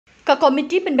Ka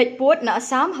komiti Pynbeit na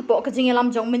Assam hapok ka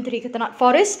jingilam jong Menteri Ketanat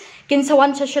Forest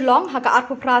kinsawan sa Shillong haka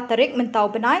arpu pratarik mentau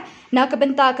benai na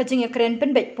kabenta ka jingi Kren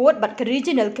Pynbeit bat ka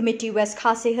Regional Committee West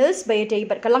Khasi Hills bayadai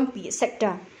bat ka Langpih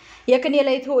sector. Ya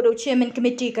kanilai thu do Chairman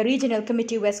Committee ka Regional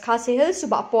Committee West Khasi Hills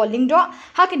suba Paul Lingdo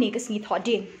hakani ka singi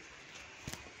thodi.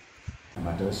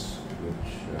 Matters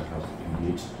which have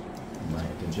engaged my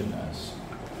attention as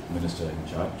Minister in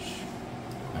charge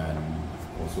and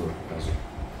also as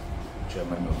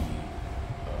Chairman of the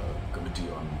Committee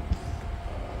on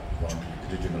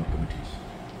Regional Committees,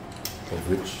 of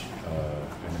which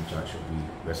I'm in charge of the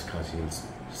West Khasi Hills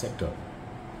sector.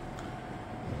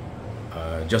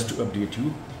 Just to update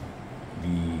you,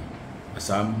 the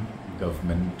Assam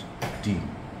government team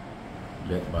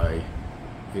led by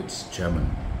its chairman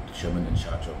in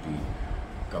charge of the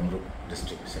Kamrup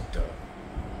district sector,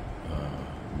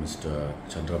 Mr.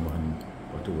 Chandra Mohan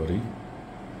Patuwari,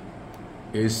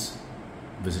 is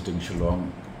visiting Shillong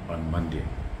on Monday,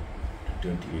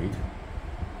 28th,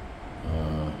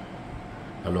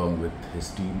 along with his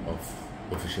team of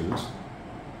officials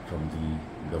from the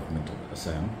government of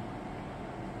Assam,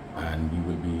 and we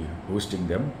will be hosting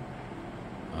them.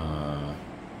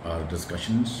 Our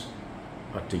discussions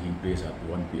are taking place at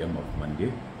 1 p.m. of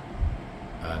Monday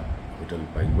at Hotel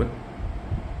Pynbeit,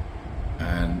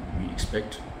 and we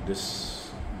expect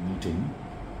this meeting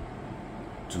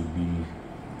to be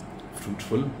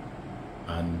fruitful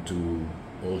and to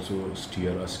also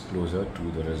steer us closer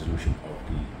to the resolution of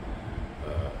the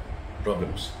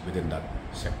problems within that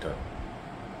sector.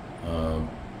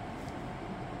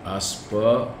 As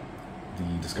per the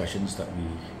discussions that we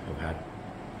have had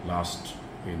last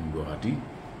in Guwahati,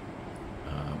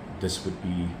 this would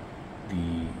be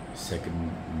the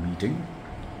second meeting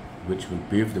which will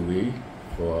pave the way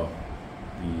for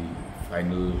the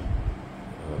final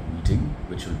meeting,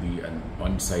 which will be an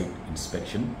on-site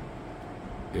inspection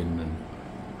in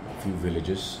a few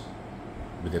villages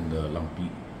within the Langpih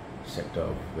sector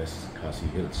of West Khasi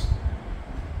Hills,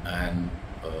 and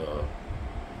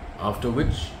after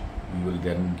which we will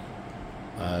then,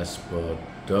 as per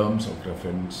terms of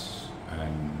reference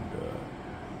and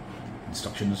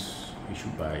instructions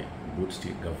issued by both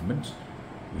state governments,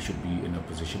 we should be in a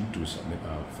position to submit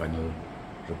our final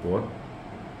report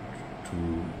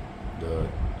to the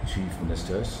chief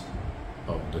ministers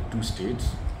of the two states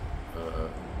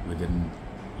within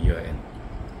year end.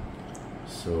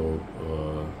 So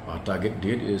our target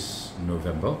date is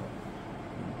November.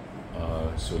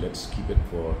 So let's keep it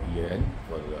for year end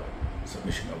for the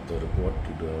submission of the report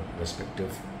to the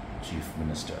respective chief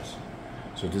ministers.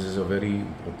 So this is a very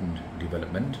important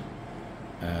development,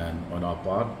 and on our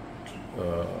part,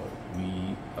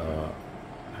 we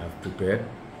have prepared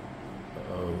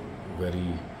a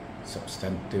very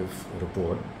substantive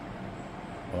report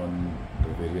on the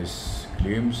various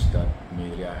claims that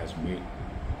Meghalaya has made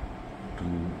to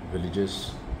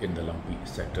villages in the Langpih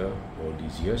sector all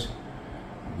these years.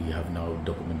 We have now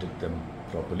documented them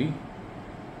properly,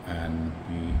 and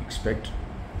we expect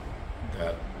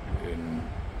that in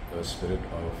a spirit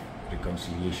of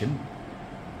reconciliation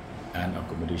and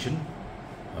accommodation,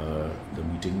 the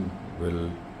meeting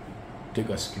will take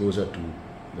us closer to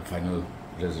the final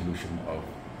resolution of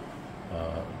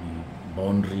the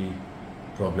boundary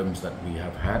problems that we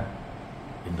have had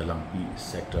in the Langpih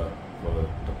sector for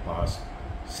the past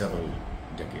several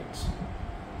decades.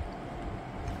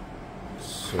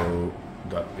 So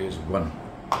that is one.